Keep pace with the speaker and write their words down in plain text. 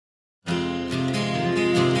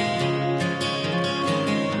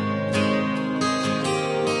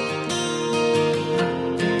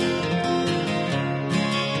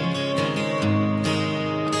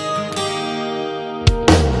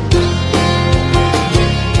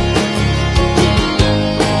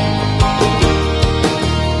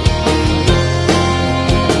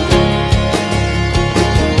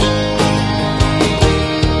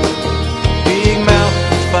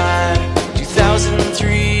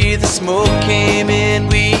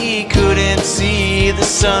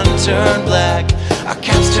sun turned black, our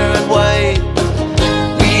caps turned white.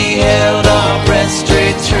 We held our breath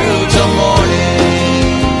straight through till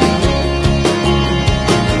morning.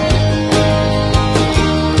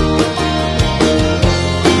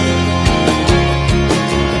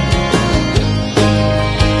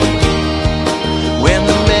 When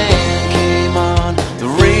the man came on the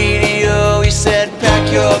radio, he said,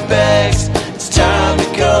 pack your bags, it's time to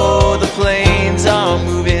go. The planes are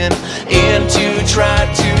moving in to try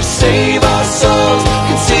to save our souls.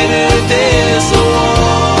 Consider this a warning.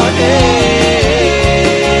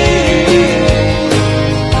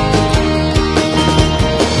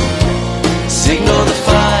 Signal the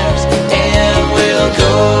fires and we'll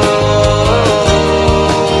go.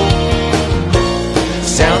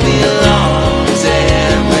 Sound the alarms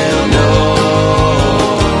and we'll know.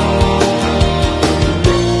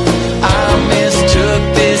 I mistook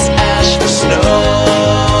this ash for snow.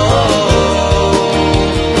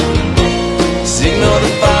 Signal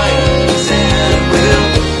the fires and we'll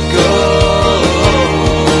go.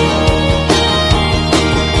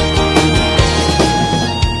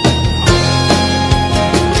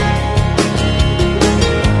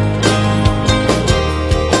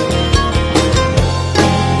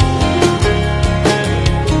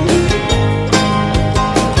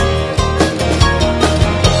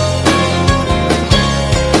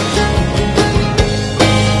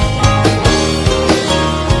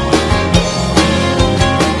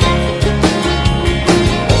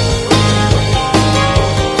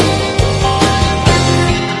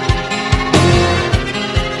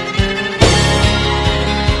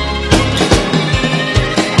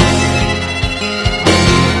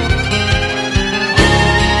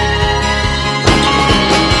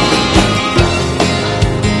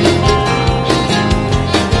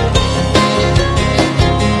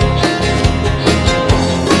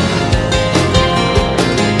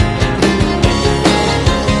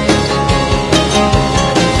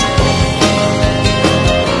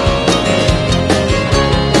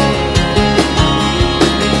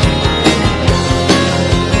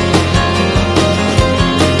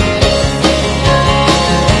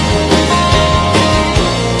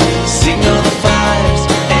 Signal the fires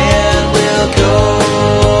and we'll go.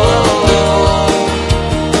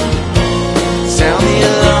 Sound the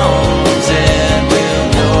alarms and we'll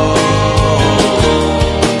know.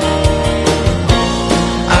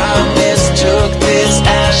 I mistook this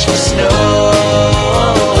ash for snow.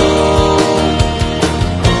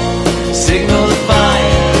 Signal the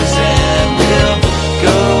fires and we'll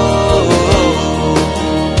go.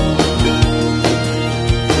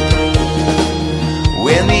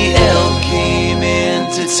 When the elk came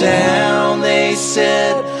into town, they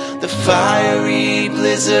said the fiery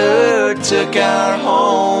blizzard took our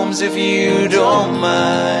homes, if you don't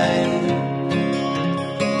mind.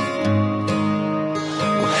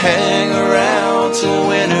 We'll hang around till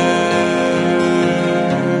winter.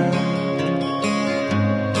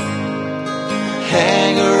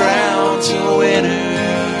 Hang around till winter.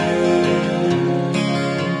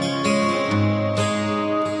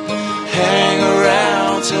 Hang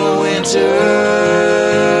around till winter.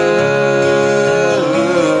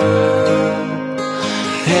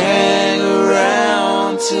 Hang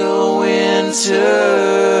around till winter.